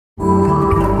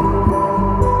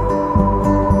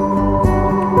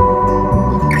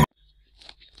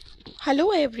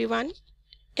Hello everyone.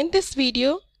 In this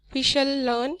video, we shall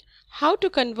learn how to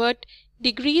convert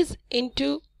degrees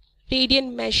into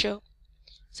radian measure.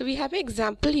 So we have an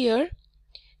example here.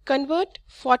 Convert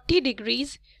 40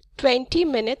 degrees 20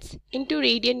 minutes into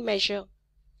radian measure.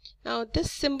 Now this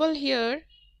symbol here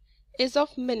is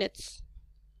of minutes.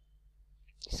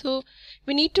 So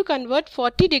we need to convert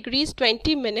 40 degrees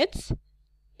 20 minutes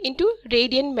into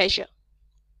radian measure.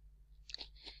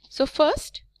 So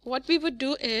first, what we would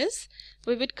do is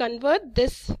we would convert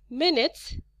this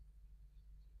minutes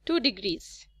to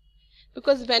degrees,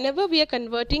 because whenever we are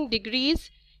converting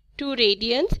degrees to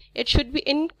radians, it should be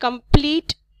in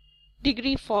complete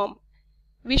degree form.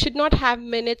 We should not have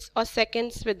minutes or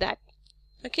seconds with that.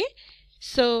 Okay,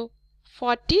 so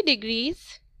 40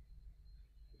 degrees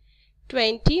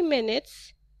 20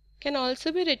 minutes can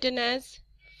also be written as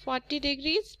 40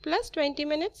 degrees plus 20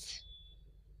 minutes.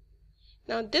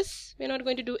 Now this, we're not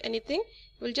going to do anything.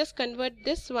 We'll just convert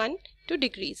this one to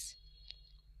degrees.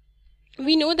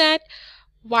 We know that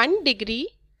 1 degree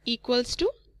equals to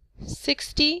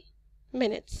 60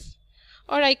 minutes.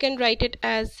 Or I can write it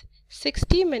as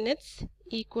 60 minutes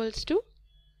equals to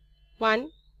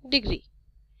 1 degree.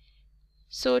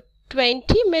 So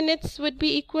 20 minutes would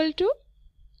be equal to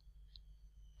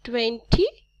 20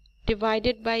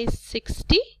 divided by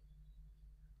 60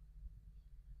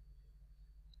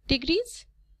 degrees,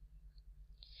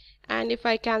 and if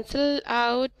I cancel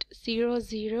out 0,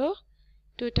 0,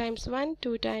 2 times 1,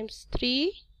 2 times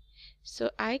 3,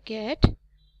 so I get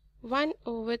 1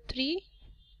 over 3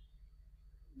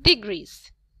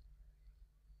 degrees.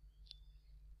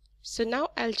 So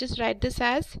now I'll just write this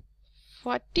as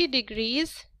 40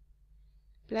 degrees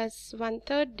plus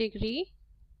 1/3 degree,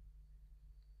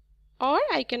 or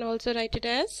I can also write it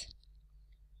as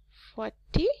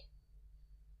 40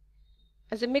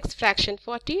 as a mixed fraction,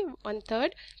 40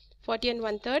 1/3, 40 and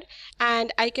 1/3,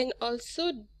 and I can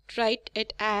also write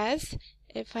it as,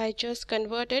 if I just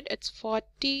convert it, it's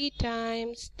 40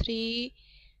 times 3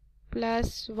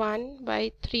 plus 1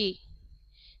 by 3.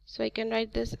 So I can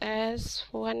write this as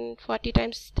 40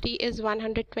 times 3 is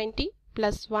 120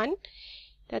 plus 1,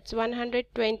 that's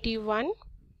 121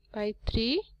 by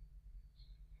 3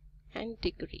 and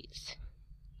degrees.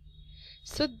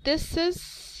 So this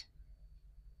is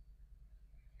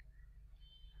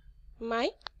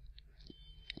my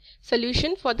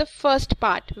solution for the first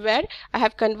part, where I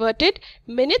have converted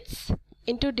minutes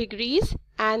into degrees,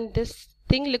 and this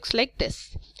thing looks like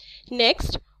this.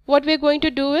 Next, what we are going to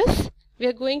do is we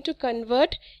are going to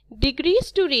convert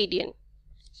degrees to radian.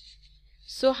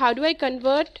 So how do I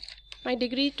convert my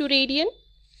degree to radian?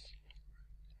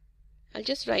 I'll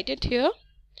just write it here.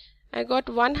 I got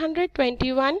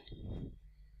 121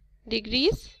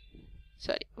 degrees,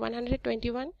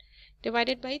 121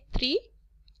 divided by 3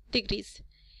 degrees.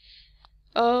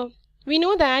 We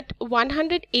know that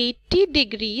 180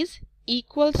 degrees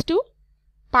equals to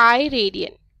pi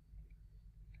radian.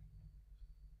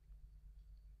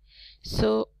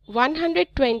 So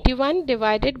 121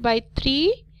 divided by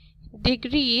 3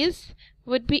 degrees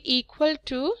would be equal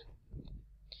to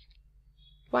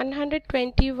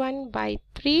 121 by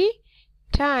 3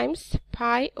 times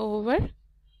pi over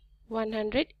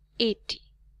 180.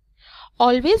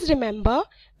 Always remember,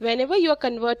 whenever you are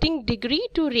converting degree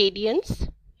to radians,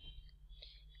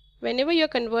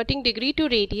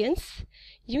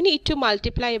 you need to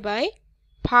multiply by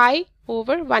pi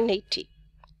over 180.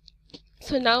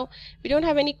 So now we don't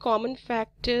have any common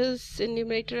factors in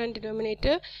numerator and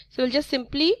denominator, so we'll just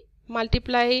simply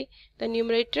multiply the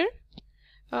numerator.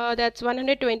 That's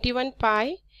 121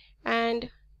 pi and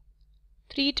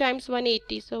 3 times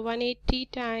 180. So 180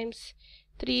 times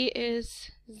 3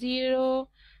 is 0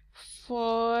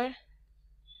 for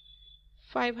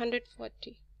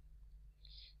 540.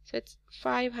 So it's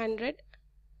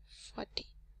 540.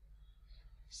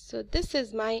 So this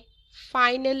is my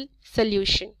final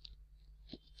solution.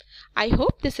 I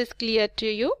hope this is clear to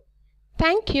you.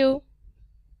 Thank you.